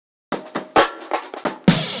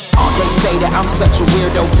say that I'm such a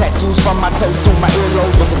weirdo. Tattoos from my toes to my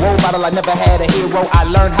earlobes. Was a role model, I never had a hero. I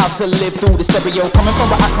learned how to live through the stereo. Coming from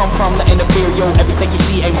where I come from, the inferior. Everything you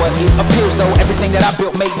see ain't what it appears though. Everything that I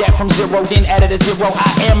built, made that from zero, then added a zero. I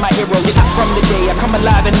am my hero. It's not from the day I come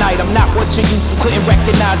alive at night. I'm not what you used to, couldn't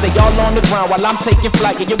recognize. They all on the ground while I'm taking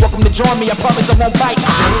flight. Yeah, you're welcome to join me, I promise I won't bite.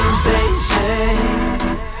 Things they say,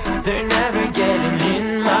 they're never getting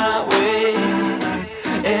in my way.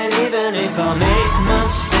 And even if I make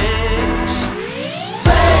mistakes,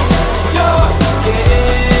 play your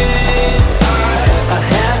game.